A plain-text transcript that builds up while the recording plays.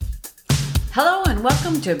Hello and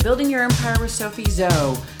welcome to Building Your Empire with Sophie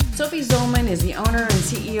Zoe. Sophie Zollman is the owner and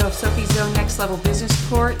CEO of Sophie Zoe Next Level Business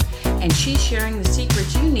Support, and she's sharing the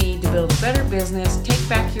secrets you need to build a better business, take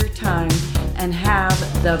back your time, and have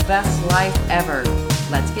the best life ever.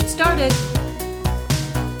 Let's get started.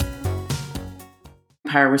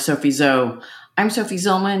 Empire with Sophie Zoe. I'm Sophie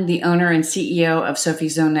Zollman, the owner and CEO of Sophie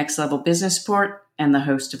Zoe Next Level Business Support and the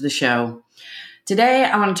host of the show. Today,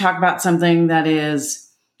 I want to talk about something that is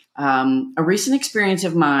a recent experience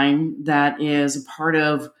of mine that is a part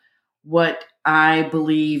of what I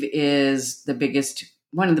believe is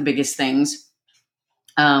one of the biggest things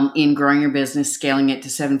in growing your business, scaling it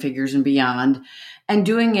to 7 figures and beyond, and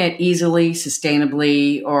doing it easily,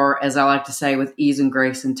 sustainably, or as I like to say, with ease and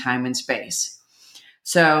grace and time and space.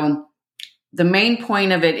 So the main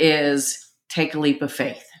point of it is take a leap of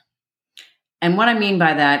faith. And what I mean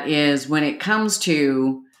by that is when it comes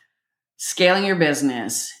to scaling your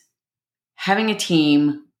business, having a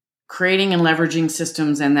team, creating and leveraging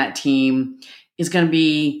systems in that team is going to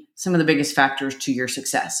be some of the biggest factors to your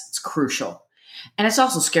success. It's crucial. And it's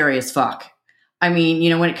also scary as fuck. I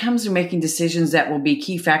mean, when it comes to making decisions that will be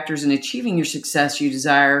key factors in achieving your success you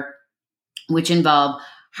desire, which involve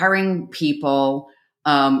hiring people,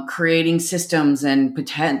 creating systems and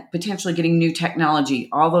potentially getting new technology,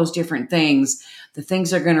 all those different things, the things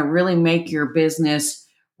that are going to really make your business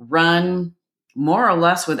run more or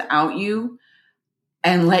less without you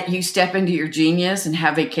and let you step into your genius and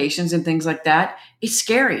have vacations and things like that, it's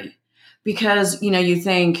scary because, you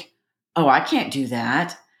think, oh, I can't do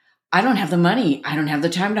that. I don't have the money. I don't have the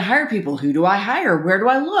time to hire people. Who do I hire? Where do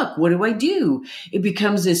I look? What do I do? It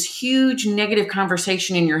becomes this huge negative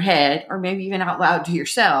conversation in your head, or maybe even out loud to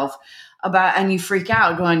yourself and you freak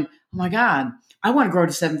out going, oh my God, I want to grow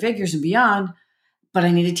to 7 figures and beyond, but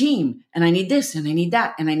I need a team and I need this and I need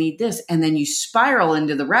that and I need this. And then you spiral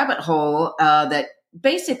into the rabbit hole that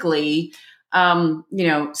basically,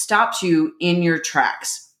 stops you in your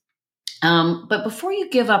tracks. But before you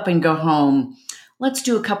give up and go home, let's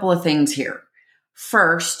do a couple of things here.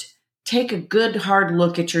 First, take a good hard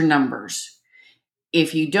look at your numbers.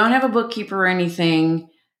 If you don't have a bookkeeper or anything,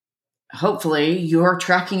 hopefully you're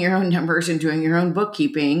tracking your own numbers and doing your own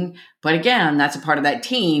bookkeeping. But again, that's a part of that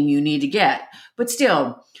team you need to get. But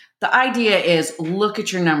still, the idea is look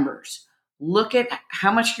at your numbers. Look at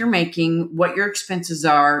how much you're making, what your expenses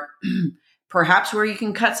are, perhaps where you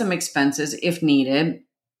can cut some expenses if needed.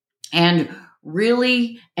 And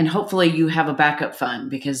really, and hopefully you have a backup fund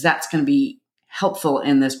because that's going to be helpful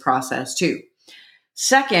in this process too.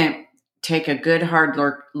 Second, take a good hard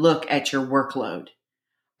look at your workload.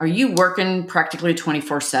 Are you working practically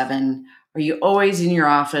 24/7? Are you always in your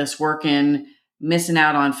office working, missing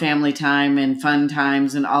out on family time and fun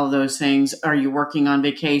times and all of those things? Are you working on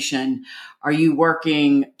vacation? Are you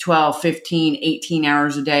working 12, 15, 18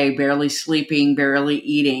 hours a day, barely sleeping, barely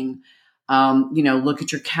eating? Look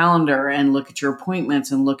at your calendar and look at your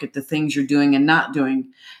appointments and look at the things you're doing and not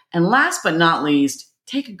doing. And last but not least,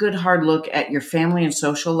 take a good hard look at your family and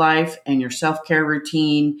social life and your self-care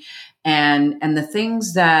routine and the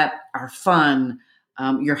things that are fun,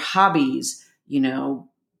 your hobbies,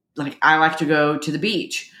 like I like to go to the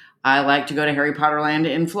beach. I like to go to Harry Potter Land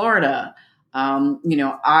in Florida.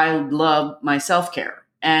 I love my self-care.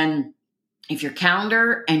 And if your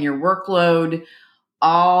calendar and your workload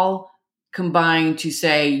all combine to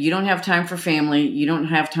say you don't have time for family, you don't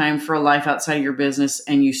have time for a life outside of your business,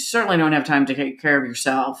 and you certainly don't have time to take care of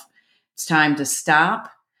yourself, it's time to stop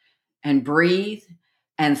and breathe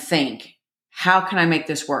and think, how can I make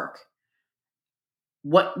this work?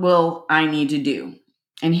 What will I need to do?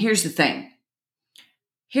 And here's the thing.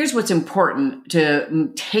 Here's what's important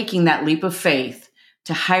to taking that leap of faith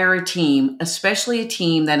to hire a team, especially a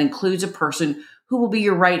team that includes a person who will be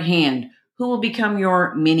your right hand, who will become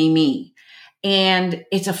your mini-me. And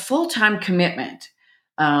it's a full-time commitment.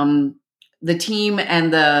 The team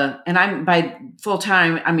and I'm by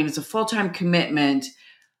full-time, I mean, it's a full-time commitment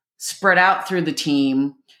spread out through the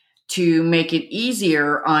team to make it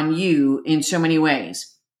easier on you in so many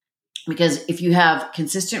ways. Because if you have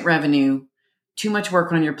consistent revenue, too much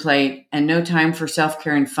work on your plate, and no time for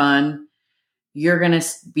self-care and fun, you're going to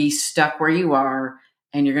be stuck where you are,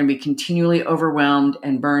 and you're going to be continually overwhelmed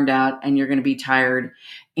and burned out, and you're going to be tired.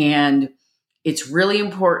 And it's really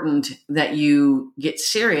important that you get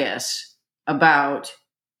serious about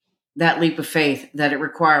that leap of faith that it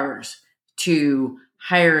requires to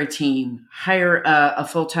hire a team, hire a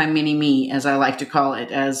full-time mini-me, as I like to call it,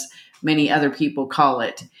 as many other people call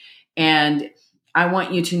it. And I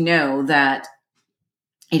want you to know that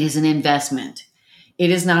it is an investment. It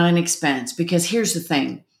is not an expense, because here's the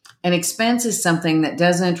thing. An expense is something that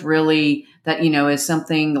doesn't really, that, is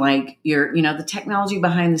something like the technology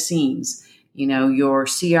behind the scenes, your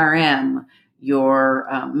CRM, your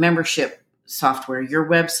membership software, your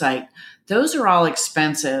website. Those are all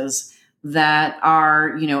expenses that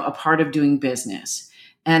are, a part of doing business,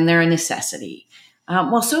 and they're a necessity.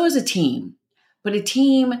 Well, so is a team, but a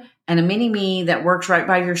team and a mini me that works right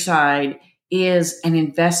by your side is an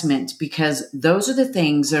investment, because those are the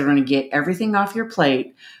things that are going to get everything off your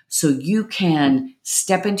plate so you can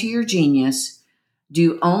step into your genius,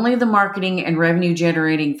 do only the marketing and revenue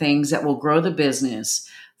generating things that will grow the business,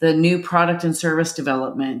 the new product and service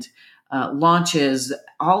development, launches,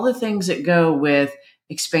 all the things that go with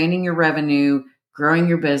expanding your revenue, growing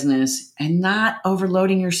your business, and not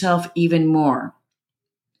overloading yourself even more.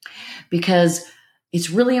 Because it's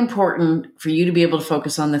really important for you to be able to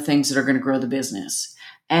focus on the things that are going to grow the business.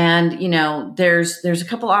 And, there's a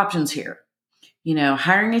couple options here.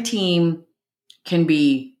 Hiring a team can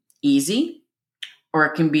be easy, or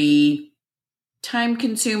it can be time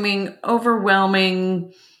consuming,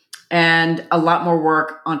 overwhelming, and a lot more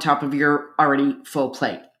work on top of your already full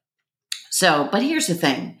plate. So, but here's the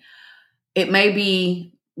thing. It may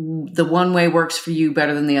be the one way works for you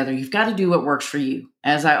better than the other. You've got to do what works for you.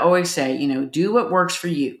 As I always say, do what works for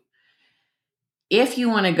you. If you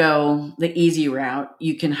want to go the easy route,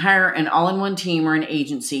 you can hire an all-in-one team or an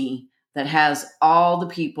agency that has all the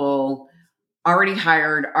people already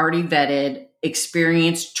hired, already vetted,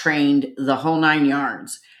 experienced, trained, the whole 9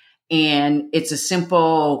 yards. And it's a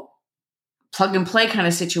simple plug and play kind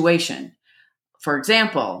of situation. For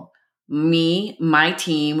example, my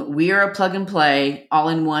team, we are a plug and play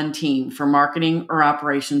all-in-one team for marketing or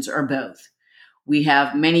operations or both. We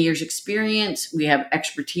have many years experience. We have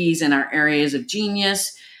expertise in our areas of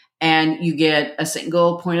genius, and you get a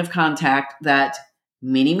single point of contact that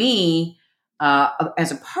mini me,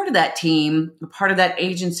 as a part of that team, a part of that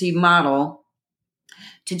agency model,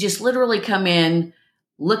 to just literally come in,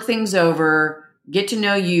 look things over, get to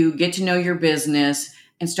know you, get to know your business,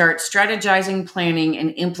 and start strategizing, planning,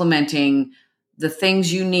 and implementing the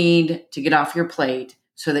things you need to get off your plate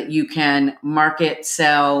so that you can market,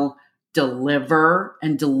 sell, deliver,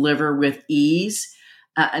 and deliver with ease,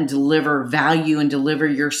 and deliver value and deliver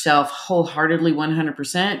yourself wholeheartedly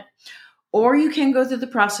 100%. Or you can go through the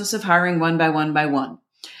process of hiring one by one.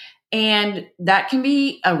 And that can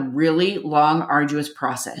be a really long, arduous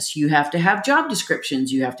process. You have to have job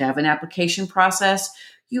descriptions. You have to have an application process.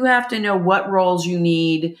 You have to know what roles you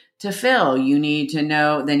need to fill. You need to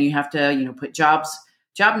know, then you have to, put job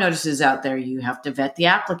notices out there. You have to vet the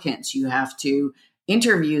applicants. You have to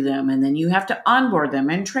interview them, and then you have to onboard them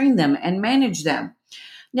and train them and manage them.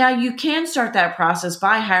 Now, you can start that process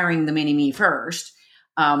by hiring the mini me first.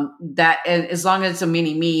 That as long as it's a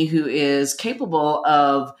mini me who is capable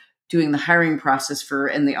of doing the hiring process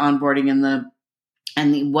and the onboarding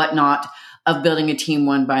and the whatnot of building a team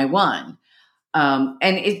one by one. And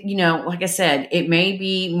it, like I said, it may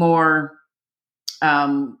be more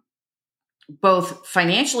both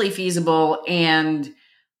financially feasible and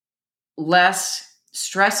less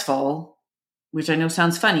stressful, which I know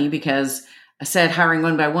sounds funny because I said hiring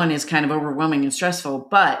one by one is kind of overwhelming and stressful.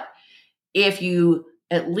 But if you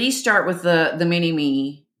at least start with the mini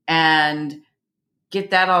me and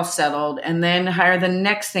get that all settled, and then hire the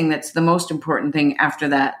next thing that's the most important thing after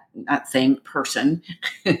that person,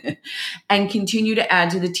 and continue to add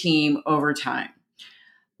to the team over time,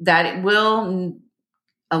 that it will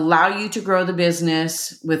allow you to grow the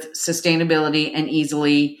business with sustainability and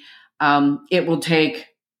easily. It will take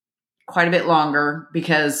quite a bit longer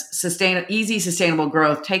because easy, sustainable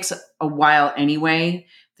growth takes a while anyway.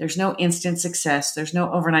 There's no instant success. There's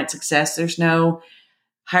no overnight success. There's no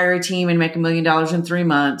hire a team and make $1 million in 3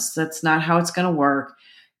 months. That's not how it's going to work.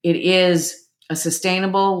 It is a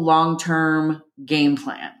sustainable, long-term game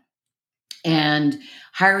plan. And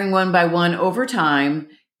hiring one by one over time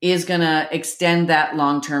is going to extend that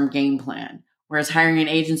long-term game plan. Whereas hiring an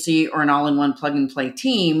agency or an all-in-one plug-and-play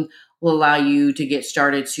team will allow you to get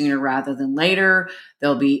started sooner rather than later.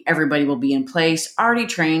 Everybody will be in place, already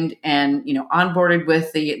trained and, onboarded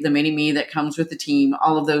with the mini me that comes with the team,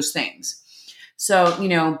 all of those things.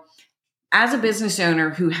 So, as a business owner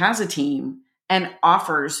who has a team and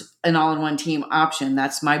offers an all-in-one team option,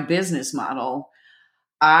 that's my business model.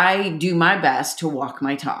 I do my best to walk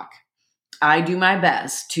my talk. I do my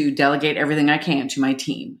best to delegate everything I can to my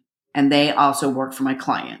team, and they also work for my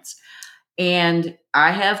clients. And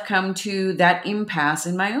I have come to that impasse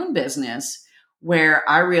in my own business where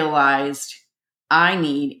I realized I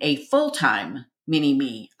need a full-time mini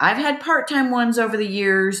me. I've had part-time ones over the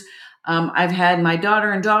years. I've had my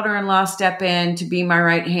daughter and daughter-in-law step in to be my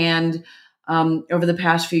right hand over the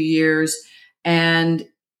past few years. And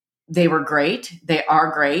they were great. They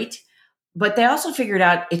are great. But they also figured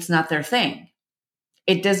out it's not their thing.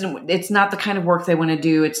 It's not the kind of work they want to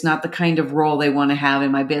do. It's not the kind of role they want to have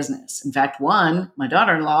in my business. In fact, my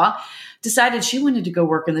daughter-in-law, decided she wanted to go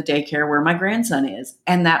work in the daycare where my grandson is.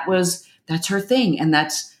 And that's her thing. And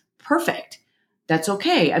that's perfect. That's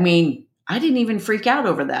okay. I mean, I didn't even freak out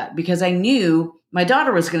over that because I knew my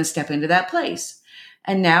daughter was going to step into that place.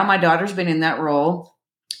 And now my daughter's been in that role.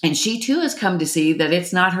 And she too has come to see that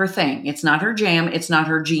it's not her thing. It's not her jam. It's not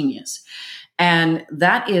her genius. And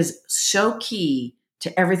that is so key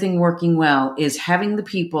to everything working well, is having the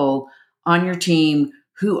people on your team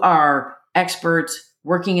who are experts,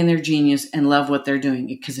 working in their genius, and love what they're doing.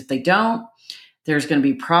 Because if they don't, there's going to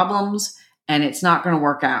be problems and it's not going to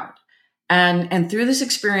work out. And through this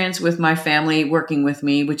experience with my family working with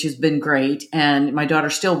me, which has been great, and my daughter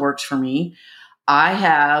still works for me,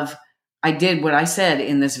 I did what I said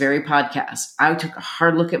in this very podcast. I took a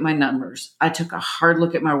hard look at my numbers. I took a hard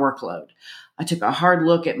look at my workload. I took a hard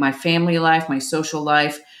look at my family life, my social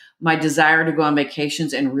life, my desire to go on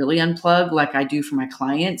vacations and really unplug like I do for my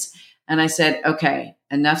clients. And I said, okay,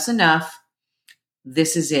 enough's enough.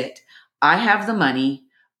 This is it. I have the money,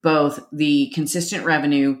 both the consistent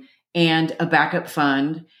revenue and a backup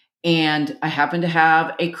fund. And I happen to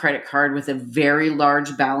have a credit card with a very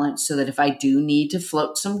large balance so that if I do need to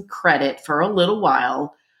float some credit for a little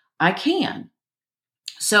while, I can.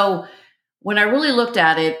 So when I really looked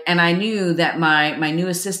at it, and I knew that my new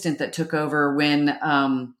assistant that took over when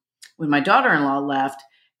my daughter-in-law left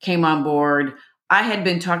came on board, I had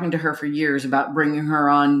been talking to her for years about bringing her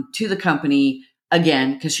on to the company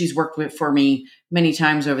again, because she's worked for me many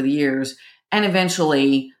times over the years, and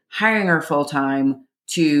eventually hiring her full-time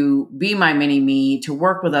to be my mini-me, to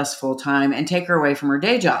work with us full-time and take her away from her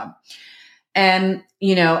day job. And,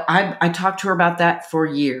 I talked to her about that for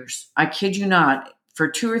years. I kid you not. For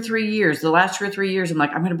 2 or 3 years, the last 2 or 3 years, I'm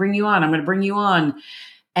like, I'm going to bring you on. I'm going to bring you on.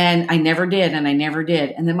 And I never did. And I never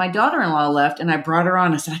did. And then my daughter-in-law left and I brought her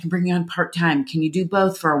on. I said, I can bring you on part-time. Can you do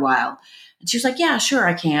both for a while? And she was like, yeah, sure,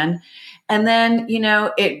 I can. And then, and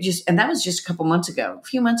that was just a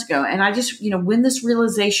few months ago. And I just, when this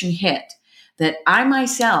realization hit that I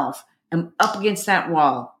myself am up against that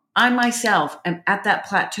wall, I myself am at that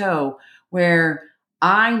plateau where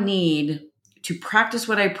I need to practice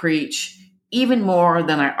what I preach even more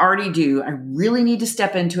than I already do. I really need to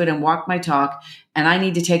step into it and walk my talk. And I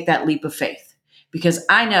need to take that leap of faith because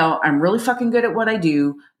I know I'm really fucking good at what I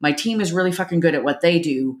do. My team is really fucking good at what they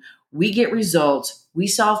do. We get results, we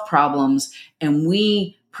solve problems, and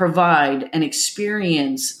we provide an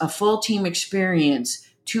experience, a full team experience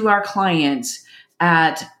to our clients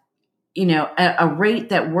at a rate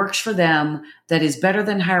that works for them, that is better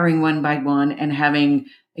than hiring one by one and having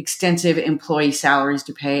extensive employee salaries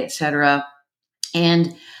to pay, et cetera.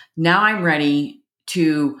 And now I'm ready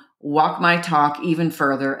to walk my talk even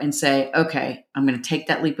further and say, okay, I'm going to take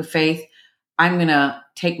that leap of faith. I'm going to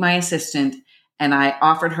take my assistant, and I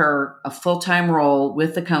offered her a full-time role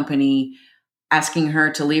with the company, asking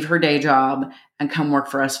her to leave her day job and come work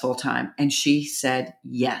for us full-time. And she said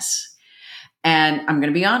yes. And I'm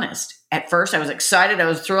going to be honest. At first, I was excited. I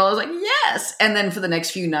was thrilled. I was like, yes. And then for the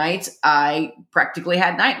next few nights, I practically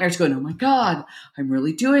had nightmares going, oh my God, I'm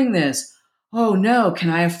really doing this. Oh no, can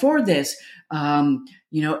I afford this? Are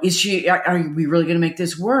we really going to make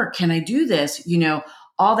this work? Can I do this?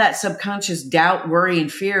 All that subconscious doubt, worry,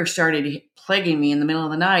 and fear started plaguing me in the middle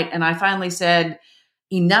of the night. And I finally said,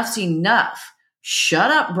 enough's enough.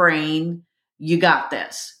 Shut up, brain. You got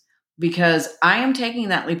this. Because I am taking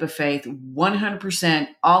that leap of faith 100%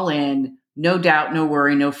 all in, no doubt, no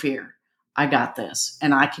worry, no fear. I got this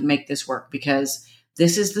and I can make this work because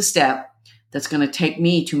this is the step that's going to take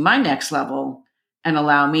me to my next level and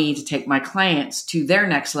allow me to take my clients to their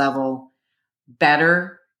next level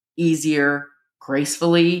better, easier,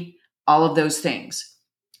 gracefully, all of those things.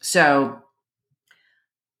 So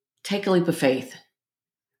take a leap of faith.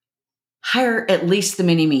 Hire at least the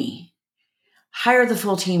mini-me. Hire the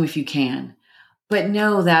full team if you can, but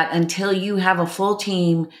know that until you have a full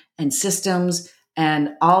team and systems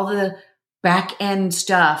and all the back end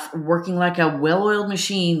stuff working like a well-oiled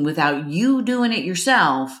machine without you doing it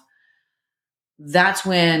yourself, that's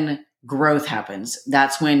when growth happens.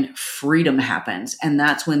 That's when freedom happens. And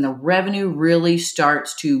that's when the revenue really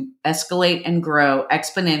starts to escalate and grow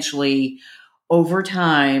exponentially over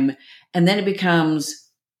time. And then it becomes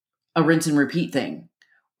a rinse and repeat thing.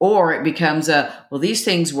 Or it becomes these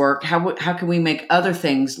things work. How can we make other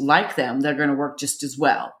things like them that are going to work just as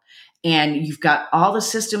well? And you've got all the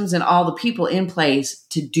systems and all the people in place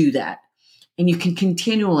to do that. And you can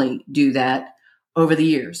continually do that over the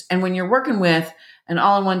years. And when you're working with an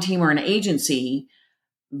all-in-one team or an agency,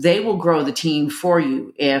 they will grow the team for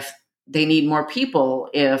you if they need more people,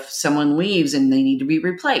 if someone leaves and they need to be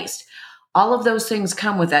replaced. All of those things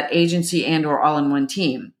come with that agency and or all-in-one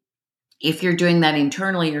team. If you're doing that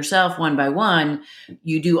internally yourself, one by one,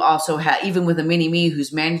 you do also have, even with a mini me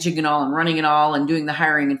who's managing it all and running it all and doing the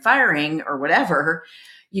hiring and firing or whatever,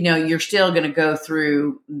 you're still going to go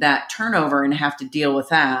through that turnover and have to deal with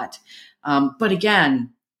that. But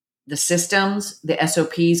again, the systems, the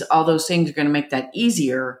SOPs, all those things are going to make that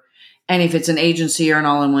easier. And if it's an agency or an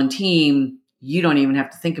all-in-one team, you don't even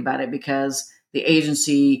have to think about it because the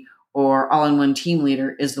agency or all-in-one team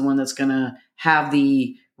leader is the one that's going to have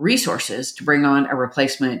the resources to bring on a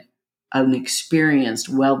replacement, an experienced,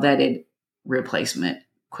 well-vetted replacement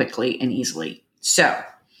quickly and easily. So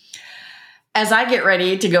as I get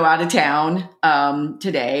ready to go out of town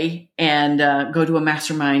today and go to a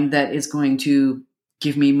mastermind that is going to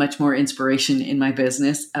give me much more inspiration in my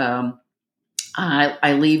business,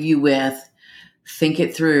 I leave you with, think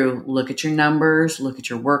it through, look at your numbers, look at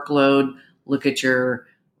your workload, look at your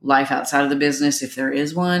life outside of the business, if there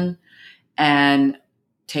is one, and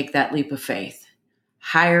take that leap of faith.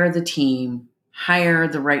 Hire the team, hire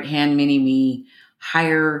the right-hand mini-me,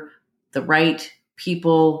 hire the right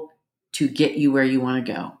people to get you where you want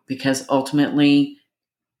to go, because ultimately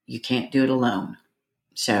you can't do it alone.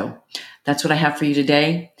 So that's what I have for you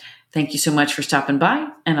today. Thank you so much for stopping by,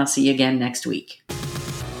 and I'll see you again next week.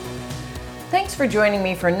 Thanks for joining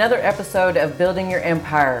me for another episode of Building Your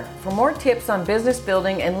Empire. For more tips on business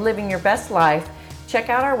building and living your best life, check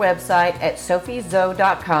out our website at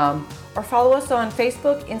sophiezo.com or follow us on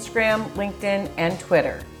Facebook, Instagram, LinkedIn, and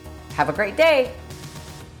Twitter. Have a great day.